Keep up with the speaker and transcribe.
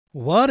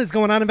What is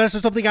going on,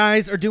 investors? Hopefully you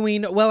guys are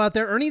doing well out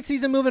there. Earnings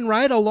season moving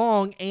right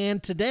along,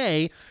 and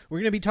today we're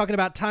going to be talking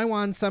about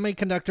Taiwan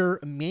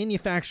Semiconductor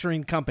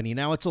Manufacturing Company.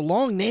 Now, it's a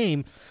long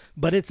name,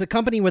 but it's a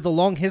company with a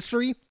long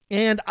history,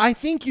 and I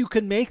think you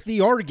could make the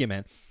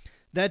argument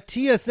that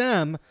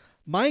TSM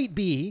might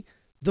be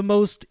the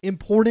most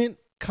important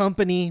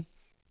company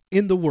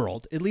in the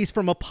world, at least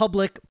from a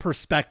public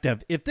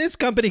perspective. If this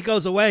company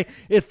goes away,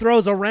 it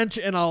throws a wrench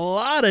in a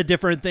lot of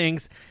different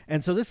things.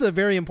 And so this is a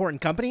very important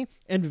company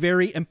and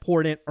very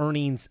important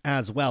earnings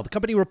as well. The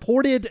company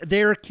reported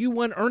their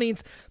Q1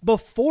 earnings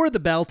before the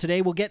bell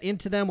today. We'll get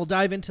into them. We'll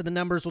dive into the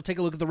numbers. We'll take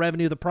a look at the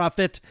revenue, the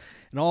profit,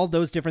 and all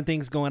those different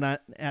things going on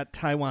at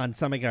Taiwan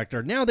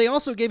Semiconductor. Now, they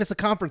also gave us a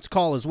conference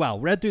call as well.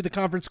 Read through the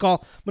conference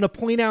call. I'm going to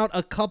point out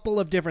a couple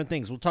of different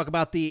things. We'll talk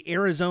about the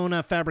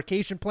Arizona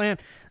fabrication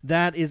plant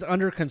that is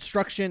under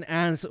construction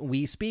as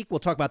we speak. We'll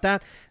talk about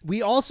that.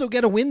 We also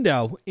get a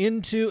window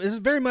into, this is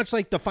very much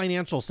like the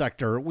financial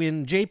sector.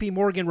 When JP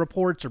Morgan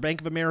reports or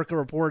Bank of America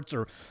reports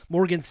or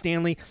Morgan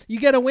Stanley, you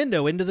get a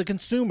window into the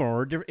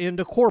consumer or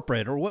into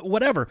corporate or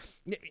whatever.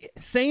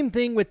 Same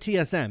thing with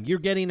TSM. You're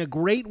getting a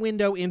great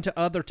window into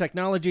other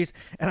technologies.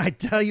 And I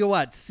tell you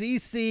what,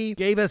 CC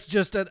gave us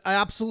just an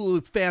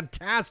absolute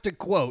fantastic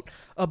quote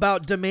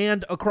about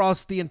demand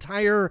across the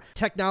entire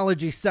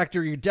technology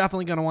sector. You're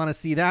definitely going to want to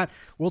see that.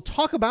 We'll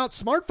talk about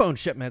smartphone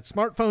shipments.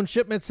 Smartphone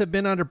shipments have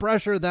been under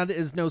pressure. That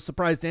is no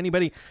surprise to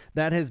anybody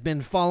that has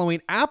been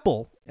following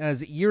Apple.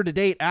 As year to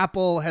date,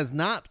 Apple has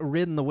not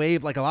ridden the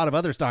wave like a lot of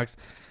other stocks,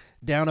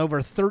 down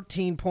over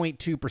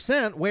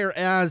 13.2%,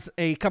 whereas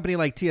a company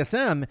like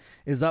TSM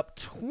is up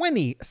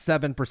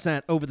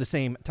 27% over the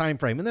same time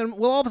frame. And then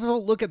we'll also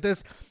look at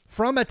this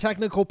from a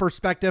technical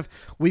perspective.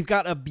 We've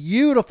got a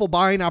beautiful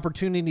buying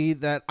opportunity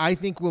that I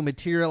think will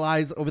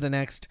materialize over the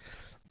next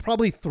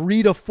probably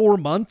 3 to 4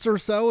 months or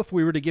so, if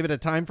we were to give it a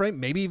time frame,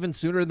 maybe even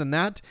sooner than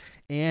that.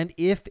 And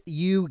if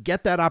you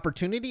get that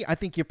opportunity, I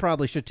think you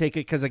probably should take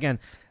it because, again,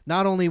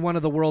 not only one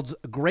of the world's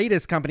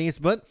greatest companies,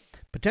 but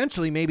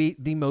potentially maybe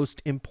the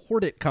most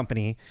important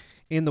company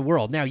in the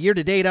world. Now, year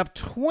to date, up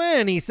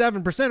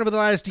 27% over the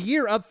last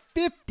year, up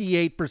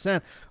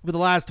 58% over the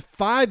last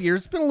 5 years.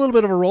 It's been a little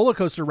bit of a roller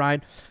coaster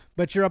ride,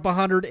 but you're up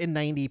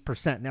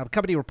 190%. Now, the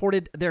company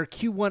reported their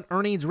Q1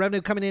 earnings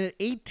revenue coming in at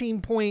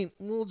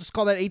we'll just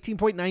call that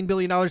 $18.9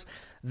 billion.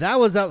 That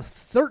was up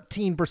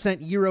 13%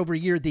 year over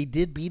year. They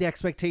did beat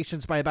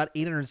expectations by about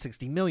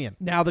 $860 million.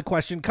 Now, the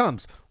question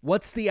comes,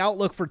 what's the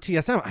outlook for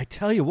TSM? I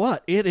tell you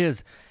what, it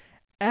is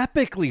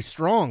epically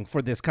strong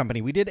for this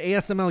company. We did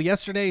ASML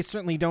yesterday.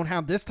 Certainly don't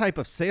have this type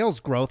of sales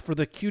growth for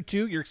the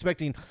Q2. You're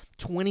expecting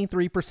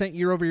 23%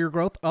 year over year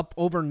growth, up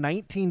over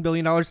 $19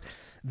 billion.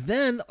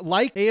 Then,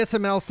 like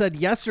ASML said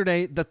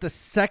yesterday, that the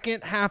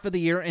second half of the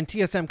year, and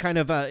TSM kind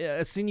of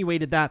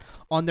insinuated that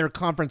on their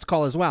conference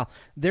call as well,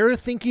 they're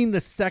thinking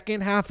the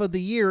second half of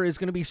the year is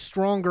going to be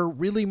stronger,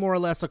 really more or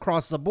less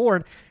across the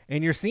board.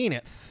 And you're seeing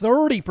it.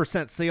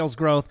 30% sales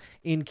growth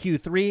in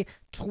Q3,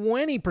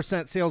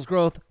 20% sales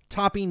growth,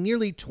 topping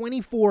nearly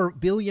 $24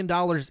 billion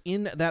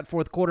in that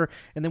fourth quarter.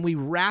 And then we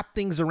wrap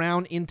things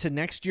around into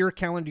next year,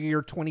 calendar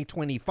year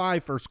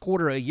 2025, first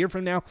quarter, a year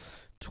from now,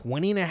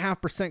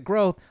 20.5%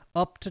 growth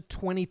up to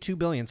 $22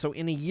 billion. So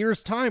in a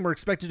year's time, we're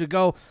expected to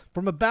go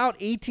from about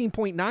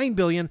 $18.9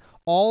 billion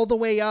all the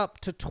way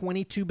up to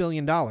 $22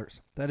 billion.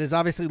 That is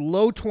obviously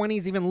low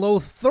 20s, even low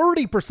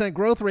 30%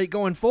 growth rate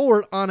going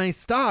forward on a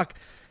stock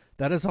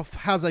that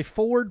has a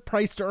forward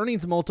price to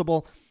earnings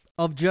multiple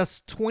of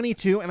just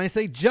 22. And I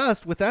say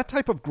just, with that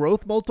type of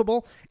growth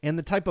multiple and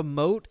the type of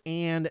moat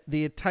and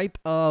the type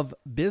of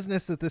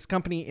business that this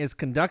company is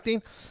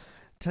conducting,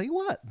 tell you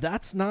what,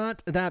 that's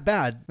not that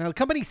bad. Now, the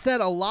company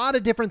said a lot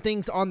of different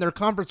things on their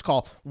conference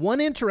call. One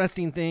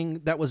interesting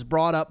thing that was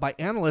brought up by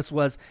analysts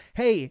was,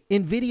 hey,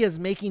 NVIDIA's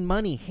making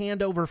money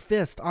hand over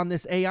fist on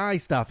this AI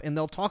stuff. And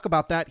they'll talk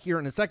about that here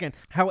in a second,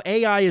 how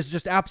AI is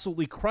just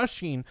absolutely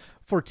crushing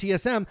for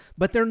TSM,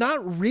 but they're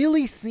not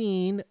really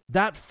seeing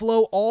that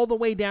flow all the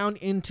way down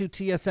into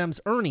TSM's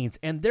earnings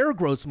and their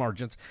gross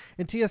margins.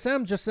 And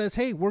TSM just says,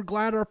 hey, we're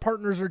glad our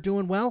partners are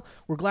doing well.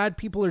 We're glad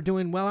people are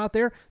doing well out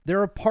there.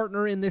 They're a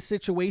partner in this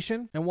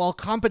situation. And while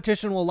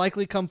competition will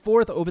likely come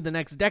forth over the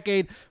next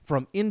decade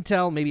from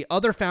Intel, maybe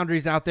other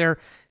foundries out there,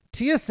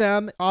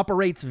 TSM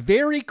operates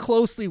very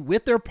closely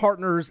with their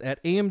partners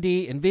at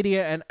AMD,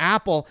 NVIDIA, and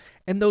Apple.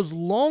 And those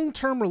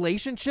long-term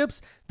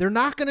relationships, they're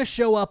not going to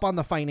show up on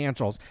the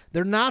financials.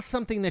 They're not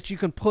something that you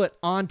can put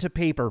onto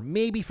paper.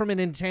 Maybe from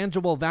an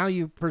intangible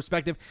value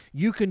perspective,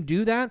 you can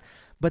do that.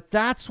 But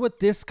that's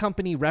what this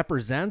company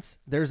represents.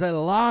 There's a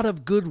lot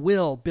of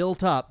goodwill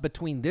built up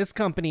between this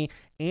company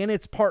and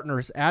its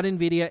partners at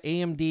NVIDIA,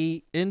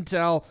 AMD,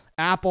 Intel,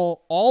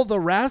 Apple, all the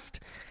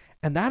rest.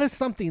 And that is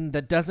something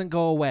that doesn't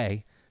go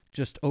away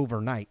just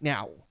overnight.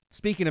 Now,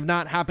 speaking of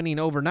not happening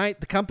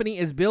overnight, the company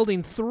is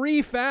building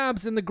 3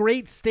 fabs in the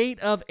great state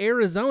of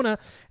Arizona,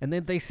 and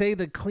then they say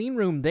the clean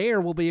room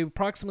there will be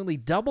approximately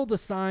double the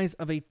size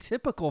of a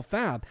typical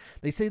fab.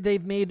 They say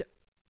they've made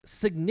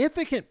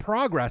significant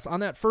progress on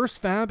that first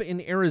fab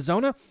in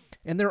Arizona,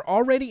 and they're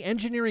already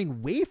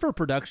engineering wafer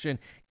production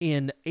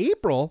in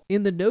April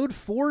in the Node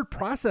 4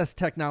 process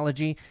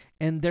technology,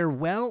 and they're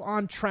well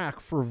on track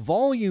for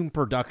volume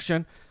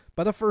production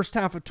by the first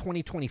half of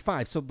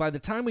 2025. So by the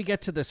time we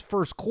get to this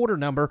first quarter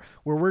number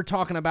where we're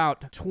talking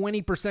about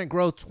 20%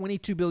 growth,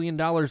 $22 billion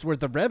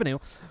worth of revenue,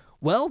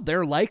 well,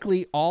 they're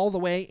likely all the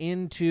way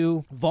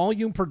into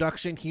volume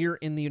production here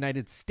in the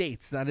United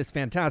States. That is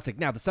fantastic.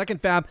 Now, the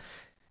second fab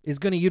is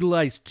going to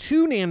utilize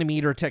 2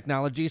 nanometer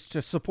technologies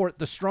to support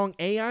the strong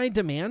AI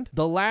demand.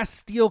 The last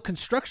steel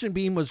construction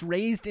beam was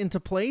raised into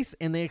place,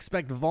 and they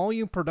expect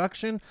volume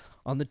production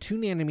on the 2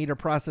 nanometer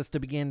process to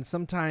begin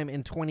sometime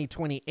in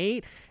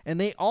 2028. And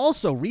they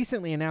also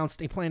recently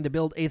announced a plan to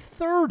build a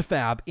third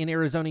fab in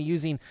Arizona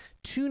using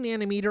 2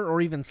 nanometer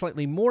or even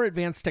slightly more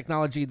advanced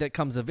technology that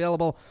comes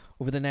available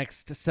over the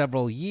next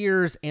several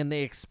years. And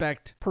they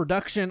expect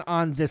production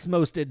on this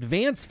most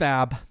advanced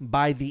fab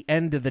by the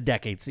end of the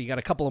decade. So you got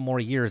a couple of more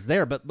years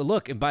there. But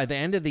look, by the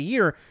end of the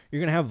year, you're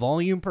going to have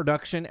volume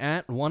production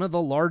at one of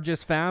the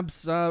largest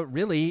fabs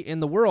really in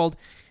the world,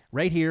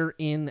 right here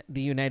in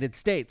the United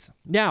States.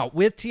 Now,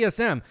 with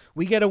TSM,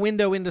 we get a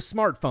window into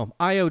smartphone,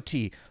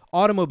 IoT,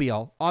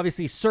 automobile,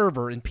 obviously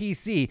server and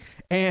PC,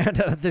 and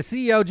the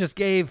CEO just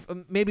gave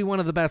maybe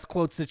one of the best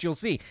quotes that you'll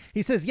see.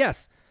 He says,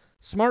 yes,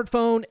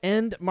 smartphone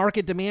end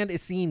market demand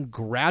is seeing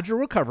gradual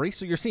recovery.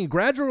 So you're seeing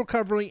gradual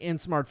recovery in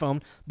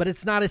smartphone, but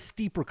it's not a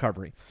steep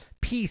recovery.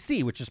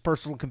 PC, which is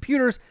personal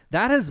computers,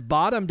 that has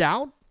bottomed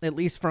out, at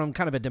least from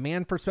kind of a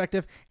demand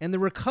perspective. And the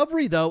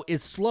recovery, though,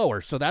 is slower.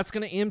 So that's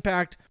going to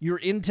impact your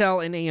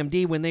Intel and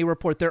AMD when they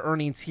report their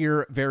earnings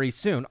here very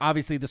soon.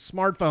 Obviously, the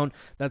smartphone,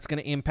 that's going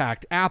to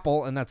impact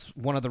Apple. And that's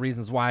one of the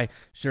reasons why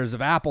shares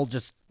of Apple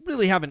just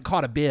really haven't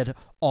caught a bid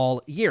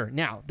all year.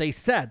 Now, they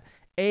said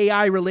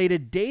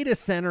AI-related data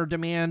center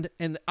demand,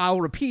 and I'll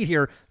repeat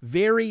here,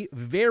 very,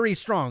 very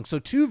strong. So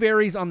 2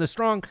 varies on the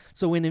strong.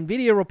 So when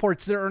NVIDIA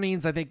reports their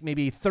earnings, I think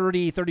maybe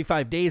 30,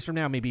 35 days from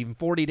now, maybe even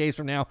 40 days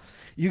from now,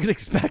 you can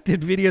expect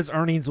NVIDIA's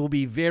earnings will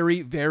be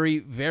very, very,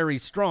 very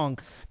strong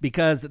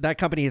because that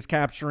company is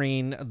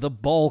capturing the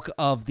bulk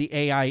of the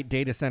AI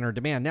data center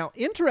demand. Now,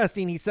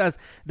 interesting, he says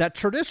that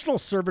traditional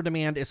server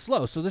demand is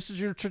slow. So this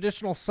is your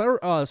traditional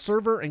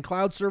server and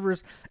cloud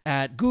servers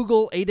at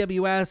Google,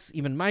 AWS,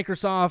 even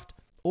Microsoft,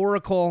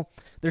 Oracle.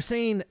 They're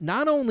saying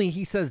not only,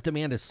 he says,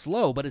 demand is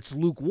slow, but it's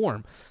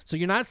lukewarm. So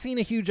you're not seeing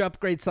a huge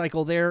upgrade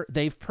cycle there.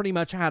 They've pretty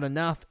much had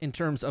enough in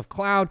terms of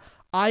cloud.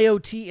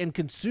 IoT and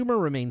consumer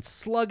remain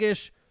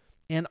sluggish,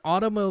 and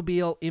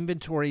automobile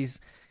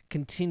inventories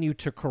continue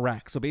to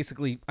correct. So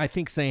basically, I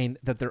think saying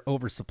that they're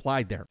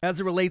oversupplied there. As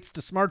it relates to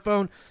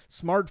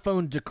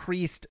smartphone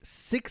decreased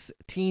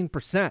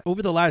 16%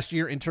 over the last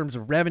year in terms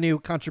of revenue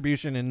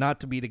contribution, and not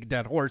to beat a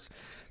dead horse,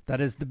 that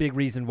is the big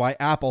reason why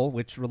Apple,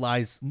 which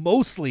relies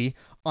mostly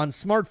on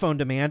smartphone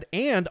demand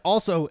and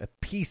also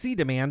PC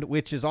demand,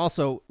 which is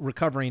also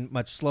recovering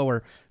much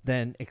slower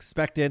than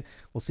expected.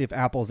 We'll see if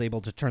Apple is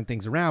able to turn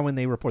things around when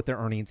they report their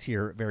earnings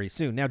here very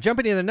soon. Now,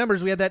 jumping into the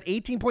numbers, we had that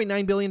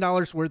 $18.9 billion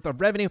worth of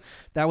revenue.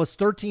 That was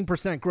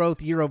 13%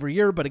 growth year over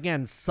year. But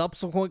again,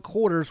 subsequent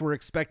quarters, we're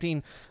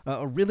expecting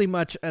really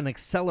much an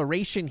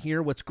acceleration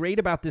here. What's great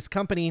about this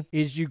company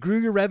is you grew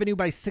your revenue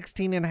by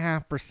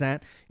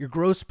 16.5%. Your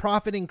gross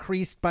profit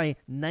increased by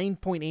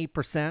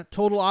 9.8%.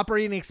 Total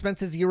operating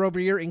expenses year over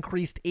year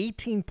increased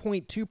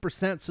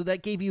 18.2%. So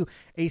that gave you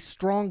a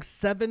strong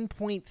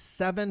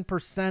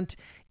 7.7%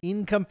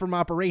 income from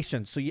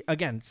operations. So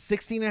again,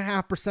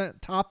 16.5%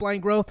 top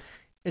line growth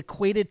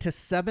equated to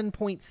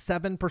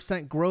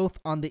 7.7% growth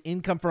on the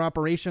income for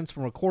operations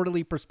from a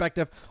quarterly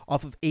perspective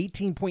off of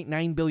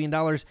 $18.9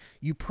 billion.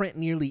 You print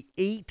nearly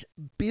 $8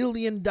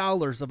 billion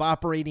of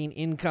operating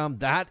income.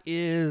 That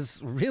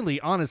is really,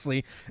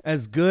 honestly,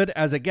 as good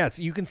as it gets.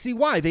 You can see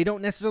why they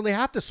don't necessarily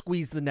have to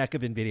squeeze the neck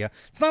of NVIDIA.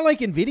 It's not like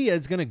NVIDIA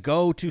is going to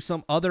go to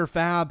some other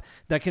fab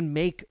that can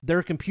make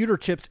their computer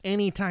chips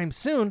anytime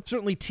soon.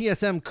 Certainly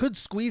TSM could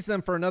squeeze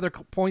them for another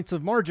points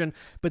of margin,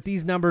 but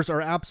these numbers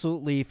are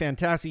absolutely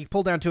fantastic. You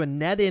pull down to a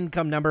net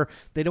income number.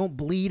 They don't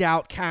bleed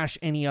out cash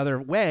any other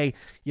way.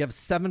 You have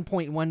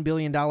 $7.1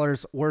 billion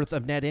worth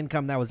of net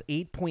income. That was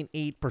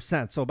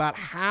 8.8%. So about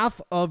half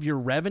of your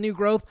revenue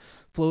growth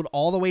flowed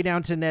all the way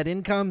down to net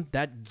income.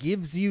 That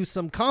gives you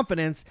some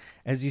confidence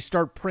as you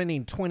start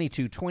printing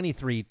 $22,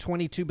 $23,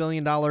 $22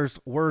 billion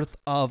worth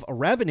of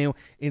revenue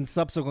in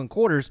subsequent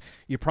quarters.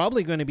 You're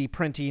probably going to be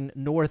printing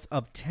north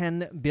of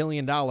 $10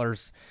 billion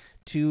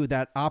to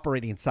that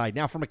operating side.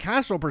 Now, from a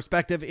cash flow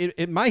perspective,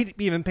 it might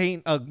even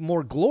paint a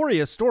more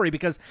glorious story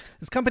because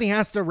this company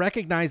has to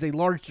recognize a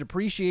large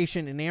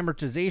depreciation and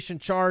amortization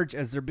charge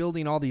as they're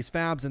building all these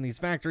fabs and these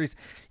factories.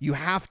 You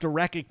have to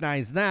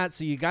recognize that.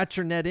 So you got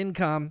your net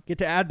income, get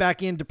to add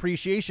back in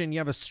depreciation. You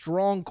have a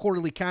strong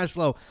quarterly cash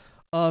flow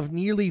of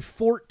nearly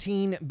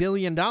 $14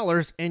 billion.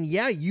 And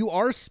yeah, you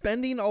are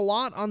spending a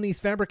lot on these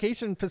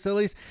fabrication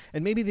facilities.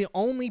 And maybe the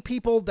only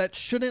people that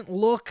shouldn't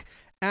look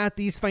at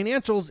these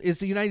financials is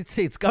the United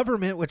States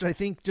government, which I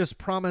think just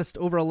promised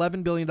over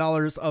 $11 billion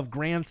of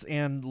grants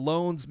and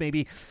loans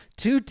maybe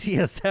to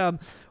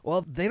TSM.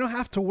 Well, they don't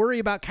have to worry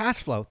about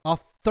cash flow.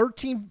 Off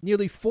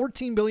nearly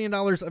 $14 billion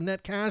of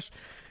net cash,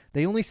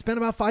 they only spent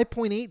about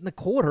 5.8 in the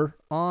quarter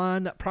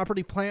on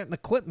property, plant, and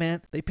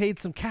equipment. They paid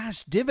some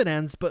cash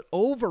dividends, but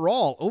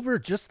overall, over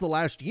just the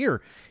last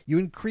year, you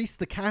increased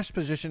the cash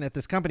position at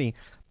this company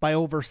by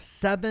over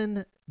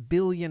 $7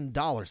 billion,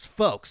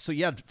 folks. So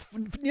you had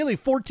nearly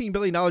 $14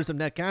 billion of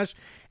net cash,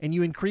 and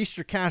you increased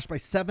your cash by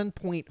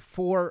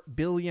 $7.4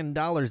 billion.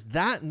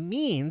 That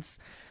means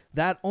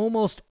that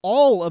almost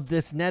all of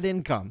this net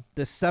income,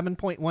 this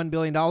 $7.1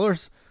 billion,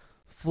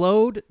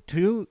 flowed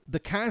to the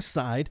cash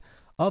side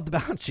of the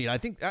balance sheet.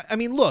 I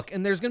mean, look,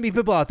 and there's going to be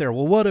people out there,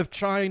 well, what if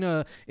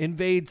China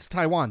invades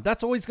Taiwan?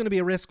 That's always going to be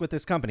a risk with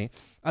this company.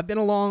 I've been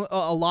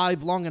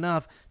alive long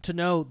enough to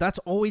know that's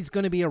always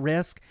going to be a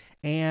risk.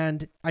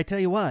 And I tell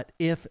you what,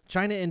 if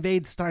China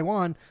invades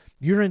Taiwan,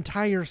 your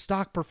entire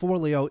stock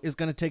portfolio is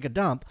going to take a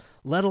dump,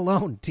 let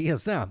alone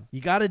TSM. You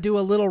got to do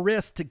a little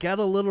risk to get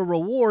a little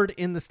reward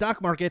in the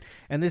stock market.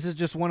 And this is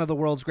just one of the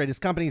world's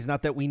greatest companies.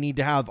 Not that we need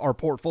to have our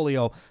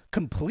portfolio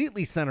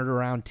completely centered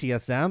around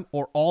TSM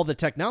or all the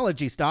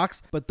technology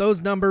stocks, but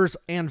those numbers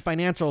and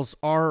financials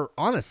are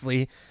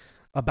honestly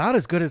about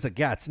as good as it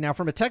gets. Now,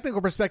 from a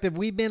technical perspective,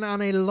 we've been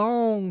on a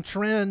long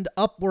trend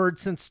upward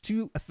since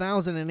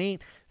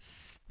 2008,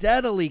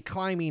 steadily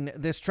climbing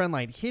this trend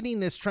line,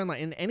 hitting this trend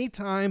line. And any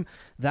time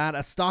that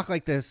a stock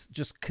like this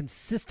just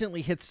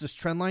consistently hits this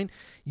trend line,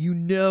 you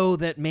know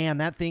that, man,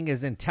 that thing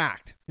is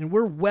intact. And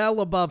we're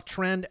well above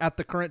trend at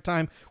the current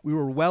time. We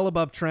were well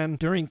above trend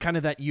during kind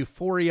of that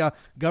euphoria,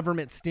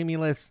 government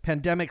stimulus,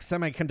 pandemic,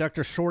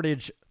 semiconductor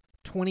shortage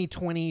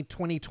 2020,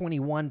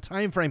 2021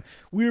 timeframe.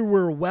 We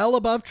were well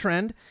above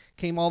trend,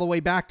 came all the way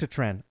back to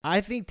trend.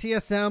 I think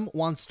TSM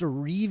wants to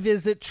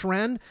revisit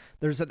trend.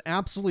 There's an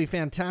absolutely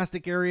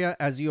fantastic area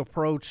as you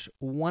approach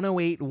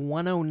 108,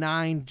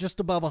 109, just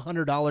above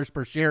 $100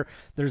 per share.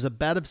 There's a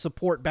bed of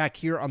support back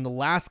here on the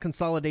last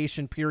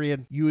consolidation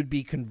period. You would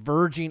be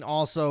converging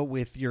also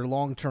with your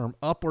long-term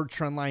upward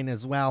trend line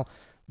as well.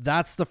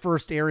 That's the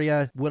first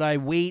area. Would I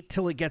wait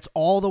till it gets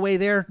all the way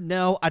there?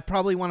 No, I'd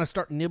probably want to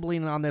start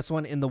nibbling on this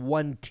one in the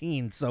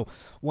 1-teens. So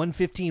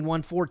 115,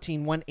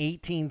 114,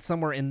 118,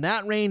 somewhere in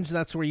that range.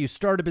 That's where you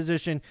start a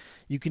position.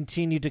 You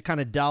continue to kind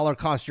of dollar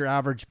cost your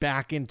average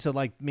back into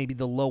like maybe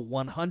the low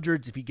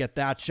 100s. If you get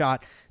that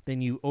shot,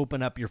 then you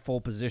open up your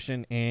full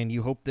position and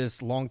you hope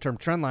this long-term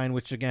trend line,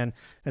 which again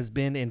has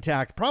been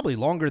intact probably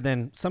longer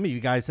than some of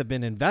you guys have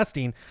been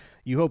investing,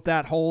 you hope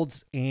that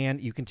holds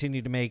and you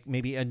continue to make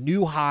maybe a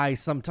new high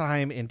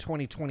sometime in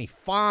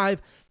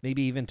 2025,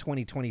 maybe even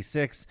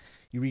 2026.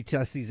 You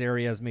retest these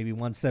areas, maybe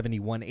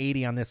 170,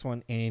 180 on this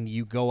one, and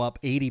you go up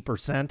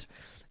 80%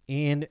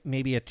 in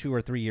maybe a 2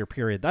 or 3 year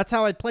period. That's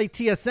how I'd play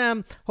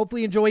TSM.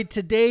 Hopefully you enjoyed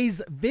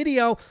today's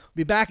video. We'll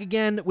be back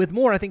again with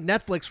more. I think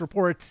Netflix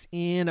reports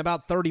in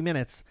about 30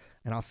 minutes,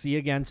 and I'll see you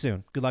again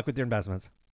soon. Good luck with your investments.